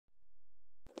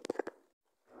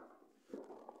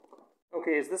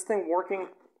Okay, is this thing working?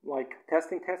 Like,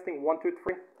 testing, 1, 2,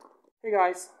 3. Hey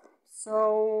guys,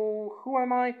 so who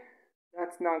am I?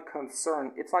 That's not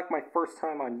concerned. It's like my first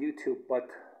time on YouTube, but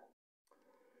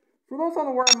for those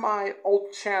unaware, my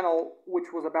old channel, which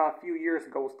was about a few years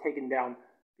ago, was taken down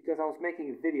because I was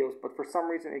making videos, but for some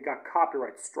reason it got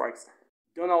copyright strikes.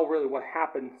 Don't know really what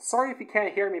happened. Sorry if you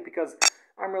can't hear me because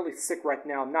I'm really sick right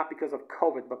now, not because of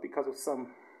COVID, but because of some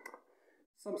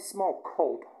small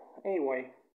cold.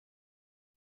 Anyway,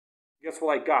 guess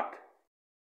what I got?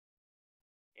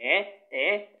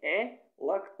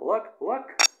 Look.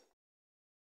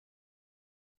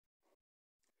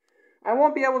 I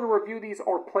won't be able to review these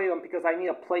or play them because I need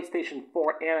a PlayStation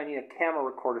 4 and I need a camera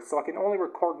recorder, so I can only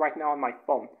record right now on my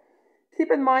phone.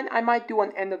 Keep in mind, I might do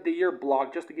an end of the year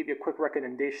blog just to give you a quick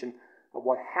recommendation of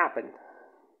what happened.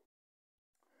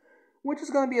 Which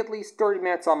is going to be at least 30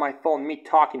 minutes on my phone, me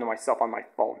talking to myself on my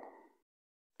phone.